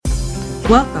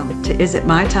Welcome to Is It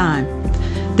My Time?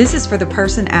 This is for the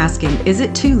person asking, is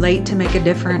it too late to make a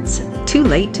difference? Too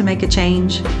late to make a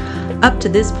change? Up to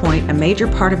this point, a major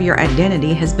part of your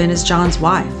identity has been as John's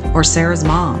wife, or Sarah's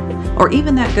mom, or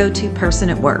even that go-to person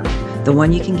at work, the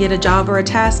one you can get a job or a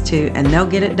task to and they'll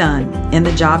get it done, in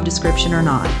the job description or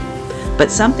not.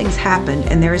 But something's happened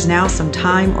and there is now some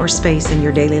time or space in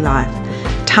your daily life.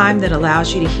 Time that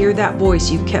allows you to hear that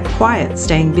voice you've kept quiet,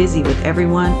 staying busy with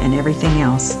everyone and everything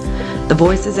else. The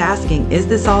voice is asking, is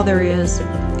this all there is?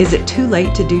 Is it too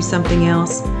late to do something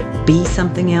else? Be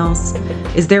something else?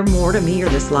 Is there more to me or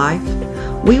this life?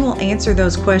 We will answer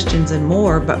those questions and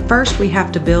more, but first we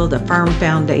have to build a firm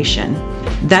foundation.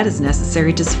 That is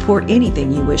necessary to support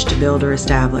anything you wish to build or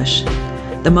establish.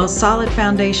 The most solid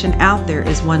foundation out there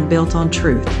is one built on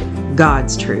truth,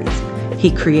 God's truth.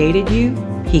 He created you,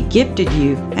 He gifted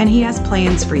you, and He has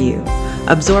plans for you.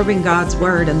 Absorbing God's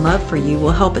word and love for you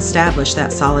will help establish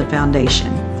that solid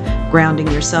foundation. Grounding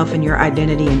yourself in your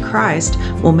identity in Christ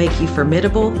will make you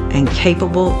formidable and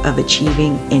capable of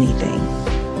achieving anything.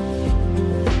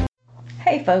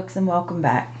 Hey folks, and welcome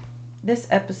back. This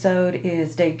episode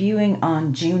is debuting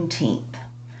on Juneteenth.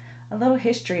 A little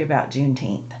history about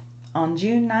Juneteenth. On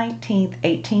June 19,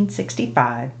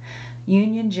 1865,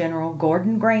 Union General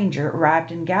Gordon Granger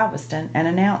arrived in Galveston and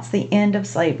announced the end of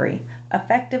slavery,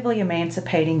 effectively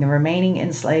emancipating the remaining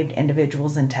enslaved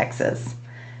individuals in Texas.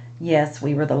 Yes,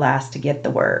 we were the last to get the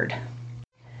word.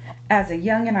 As a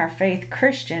young in our faith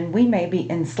Christian, we may be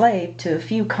enslaved to a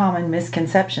few common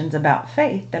misconceptions about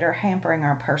faith that are hampering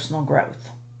our personal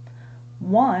growth.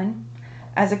 1.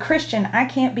 As a Christian, I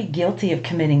can't be guilty of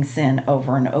committing sin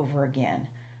over and over again.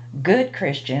 Good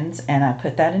Christians, and I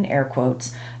put that in air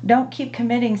quotes, don't keep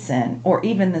committing sin or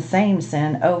even the same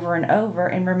sin over and over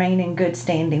and remain in good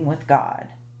standing with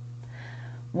God.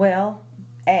 Well,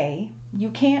 A,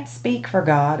 you can't speak for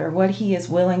God or what He is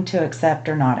willing to accept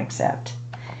or not accept.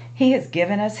 He has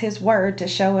given us His word to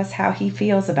show us how He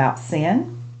feels about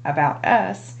sin, about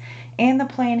us, and the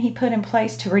plan He put in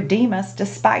place to redeem us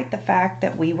despite the fact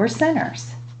that we were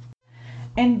sinners.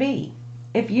 And B,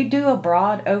 if you do a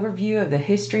broad overview of the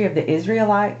history of the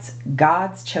Israelites,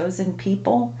 God's chosen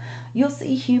people, you'll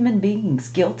see human beings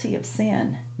guilty of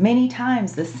sin, many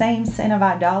times the same sin of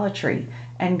idolatry,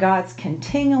 and God's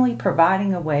continually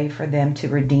providing a way for them to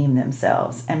redeem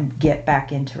themselves and get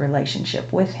back into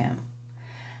relationship with Him.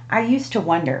 I used to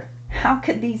wonder, how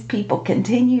could these people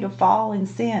continue to fall in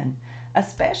sin,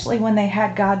 especially when they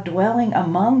had God dwelling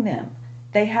among them?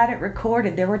 They had it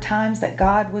recorded. There were times that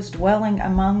God was dwelling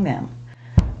among them.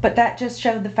 But that just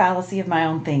showed the fallacy of my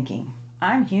own thinking.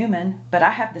 I'm human, but I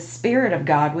have the Spirit of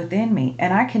God within me,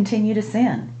 and I continue to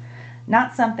sin.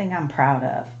 Not something I'm proud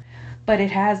of, but it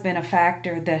has been a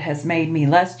factor that has made me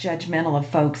less judgmental of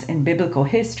folks in biblical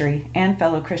history and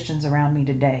fellow Christians around me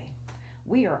today.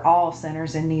 We are all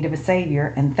sinners in need of a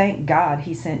Savior, and thank God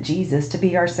He sent Jesus to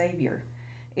be our Savior.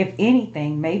 If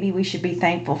anything, maybe we should be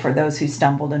thankful for those who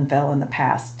stumbled and fell in the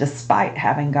past, despite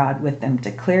having God with them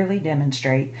to clearly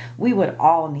demonstrate we would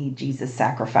all need Jesus'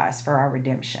 sacrifice for our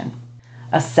redemption.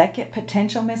 A second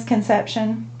potential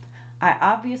misconception: I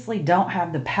obviously don't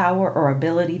have the power or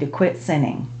ability to quit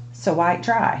sinning, so why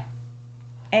try?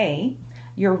 A,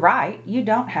 you're right, you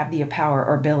don't have the power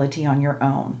or ability on your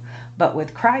own, but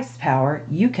with Christ's power,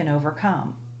 you can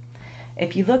overcome.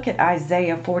 If you look at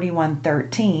Isaiah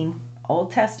 41:13,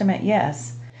 Old Testament,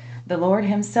 yes. The Lord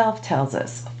Himself tells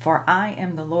us, "For I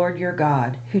am the Lord your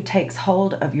God, who takes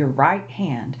hold of your right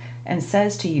hand and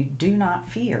says to you, 'Do not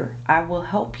fear, I will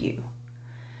help you.'"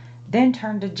 Then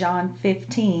turn to John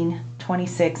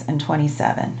 15:26 and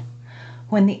 27.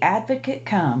 "When the Advocate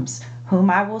comes, whom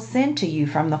I will send to you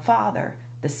from the Father,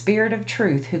 the Spirit of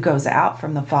truth who goes out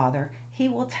from the Father, He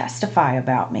will testify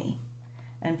about me."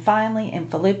 And finally, in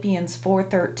Philippians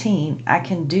 4:13, I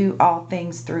can do all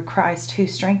things through Christ who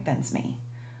strengthens me.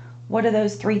 What do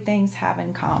those three things have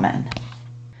in common?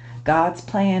 God's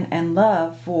plan and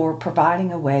love for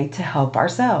providing a way to help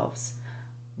ourselves.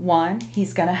 1,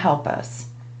 He's going to help us.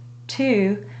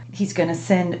 2, He's going to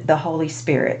send the Holy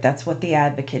Spirit. That's what the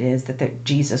advocate is that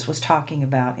Jesus was talking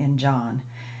about in John.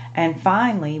 And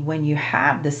finally, when you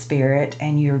have the Spirit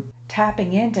and you're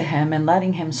tapping into Him and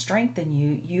letting Him strengthen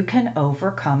you, you can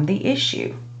overcome the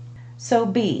issue. So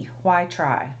B, why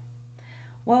try?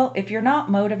 Well, if you're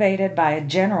not motivated by a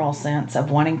general sense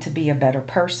of wanting to be a better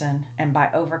person and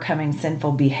by overcoming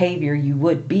sinful behavior you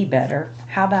would be better,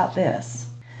 how about this?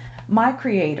 My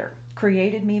Creator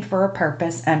created me for a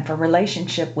purpose and for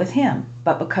relationship with Him,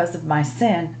 but because of my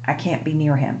sin, I can't be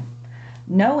near Him.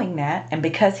 Knowing that, and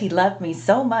because He loved me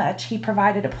so much, He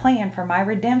provided a plan for my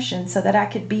redemption so that I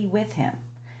could be with Him.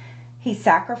 He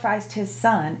sacrificed his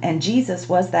son, and Jesus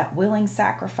was that willing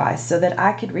sacrifice so that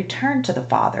I could return to the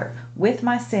Father with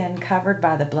my sin covered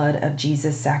by the blood of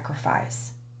Jesus'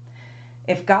 sacrifice.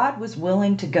 If God was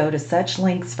willing to go to such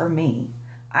lengths for me,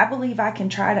 I believe I can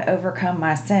try to overcome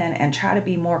my sin and try to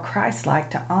be more Christ-like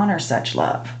to honor such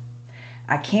love.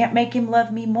 I can't make him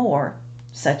love me more,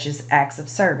 such as acts of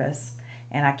service,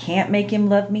 and I can't make him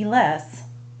love me less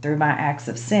through my acts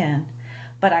of sin,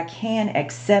 but I can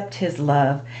accept his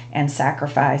love and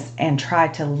sacrifice and try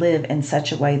to live in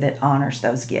such a way that honors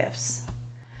those gifts.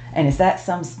 And is that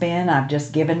some spin I've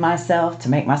just given myself to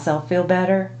make myself feel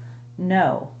better?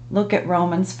 No. Look at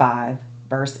Romans 5,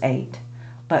 verse 8.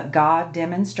 But God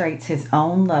demonstrates his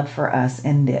own love for us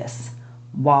in this: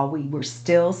 while we were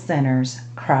still sinners,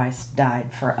 Christ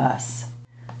died for us.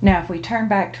 Now, if we turn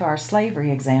back to our slavery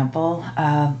example,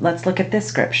 let's look at this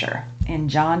scripture. In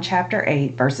John chapter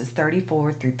 8, verses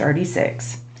 34 through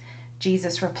 36,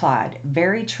 Jesus replied,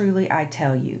 "Very truly I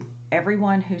tell you,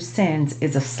 everyone who sins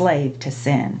is a slave to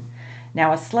sin.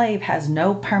 Now a slave has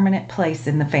no permanent place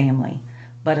in the family,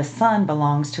 but a son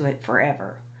belongs to it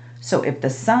forever. So if the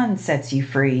Son sets you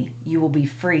free, you will be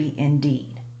free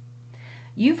indeed."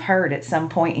 You've heard at some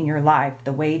point in your life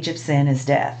the wage of sin is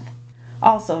death,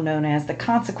 also known as the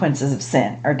consequences of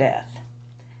sin or death.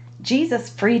 Jesus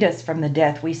freed us from the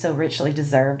death we so richly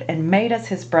deserved and made us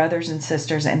his brothers and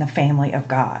sisters in the family of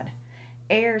God,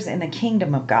 heirs in the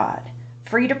kingdom of God,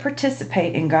 free to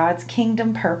participate in God's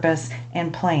kingdom purpose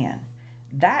and plan.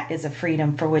 That is a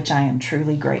freedom for which I am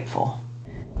truly grateful.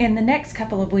 In the next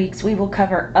couple of weeks, we will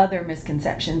cover other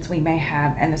misconceptions we may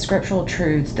have and the scriptural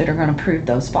truths that are going to prove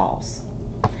those false.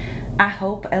 I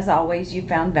hope, as always, you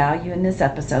found value in this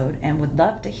episode and would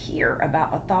love to hear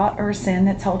about a thought or a sin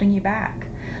that's holding you back.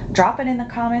 Drop it in the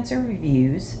comments or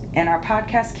reviews in our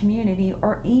podcast community,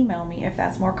 or email me if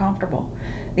that's more comfortable.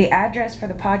 The address for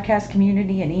the podcast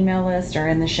community and email list are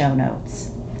in the show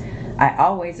notes. I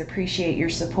always appreciate your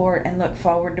support and look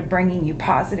forward to bringing you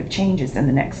positive changes in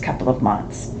the next couple of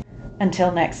months.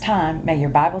 Until next time, may your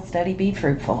Bible study be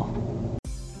fruitful.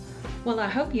 Well, I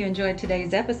hope you enjoyed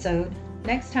today's episode.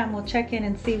 Next time we'll check in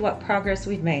and see what progress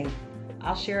we've made.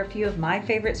 I'll share a few of my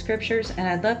favorite scriptures, and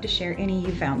I'd love to share any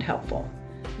you found helpful.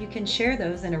 You can share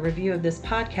those in a review of this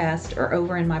podcast or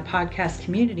over in my podcast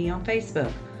community on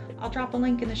Facebook. I'll drop a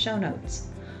link in the show notes.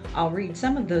 I'll read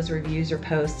some of those reviews or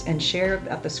posts and share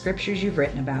about the scriptures you've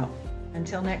written about.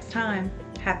 Until next time,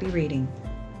 happy reading.